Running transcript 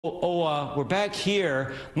We're back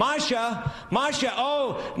here. Masha,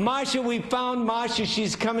 we found Masha.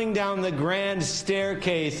 She's coming down the grand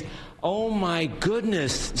staircase. Oh my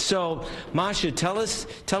goodness. So, Masha, tell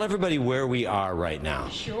everybody where we are right now.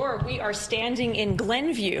 Sure. We are standing in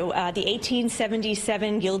Glenview, the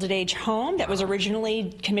 1877 Gilded Age home that was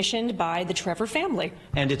originally commissioned by the Trevor family.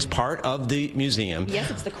 And it's part of the museum. Yes,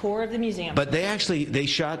 it's the core of the museum. But they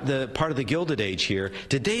shot the part of the Gilded Age here.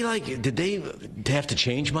 Did they have to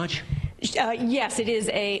change much? Yes, it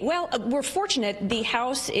is well, we're fortunate. The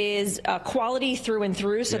house is quality through and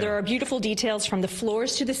through, so there are beautiful details from the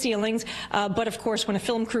floors to the ceilings. But of course, when a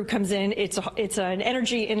film crew comes in, it's an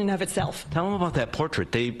energy in and of itself. Tell them about that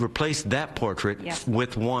portrait. They replaced that portrait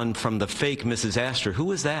with one from the fake Mrs. Astor.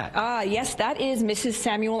 Who is that? Yes, that is Mrs.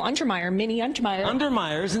 Samuel Untermeyer, Minnie Untermeyer.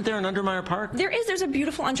 Untermeyer? Isn't there an Untermeyer Park? There is. There's a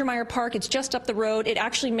beautiful Untermeyer Park. It's just up the road. It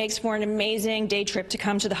actually makes for an amazing day trip to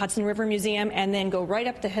come to the Hudson River Museum and then go right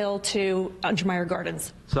up the hill to Untermeyer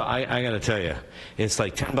Gardens. So I got to tell you, it's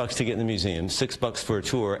like $10 to get in the museum, $6 for a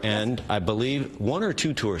tour, and I believe 1 or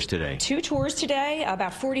 2 tours today. 2 tours today,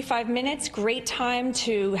 about 45 minutes. Great time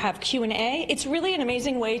to have Q&A. It's really an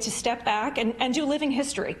amazing way to step back and do living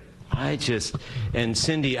history. And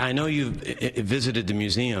Cindy, I know you've visited the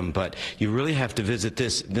museum, but you really have to visit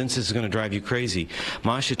this. This is going to drive you crazy.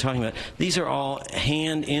 Masha talking about, these are all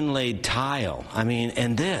hand inlaid tile. I mean,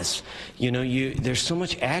 and this, there's so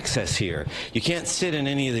much access here. You can't sit in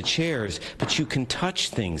any of the chairs, but you can touch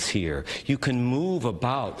things here. You can move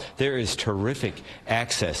about. There is terrific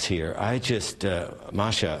access here.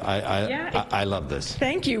 Masha, I love this.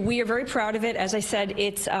 Thank you. We are very proud of it. As I said,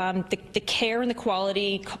 it's the care and the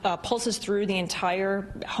quality pulses through the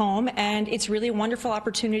entire home, and it's really a wonderful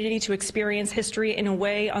opportunity to experience history in a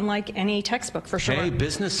way unlike any textbook, for sure. Hey,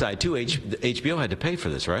 business side too. HBO had to pay for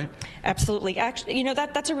this, right? Absolutely. Actually,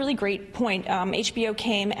 that's a really great point. HBO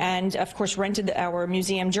came and, of course, rented our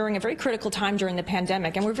museum during a very critical time during the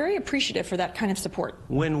pandemic, and we're very appreciative for that kind of support.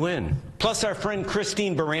 Win-win. Plus, our friend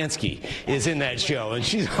Christine Baranski is in that show, and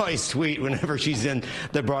she's always sweet whenever she's in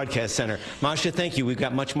the broadcast center. Masha, thank you. We've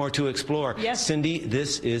got much more to explore. Yes. Cindy,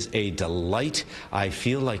 this is a delight. I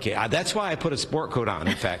feel like that's why I put a sport coat on,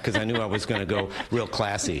 in fact, because I knew I was going to go real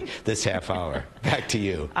classy this half hour. Back to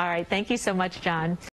you. All right. Thank you so much, John.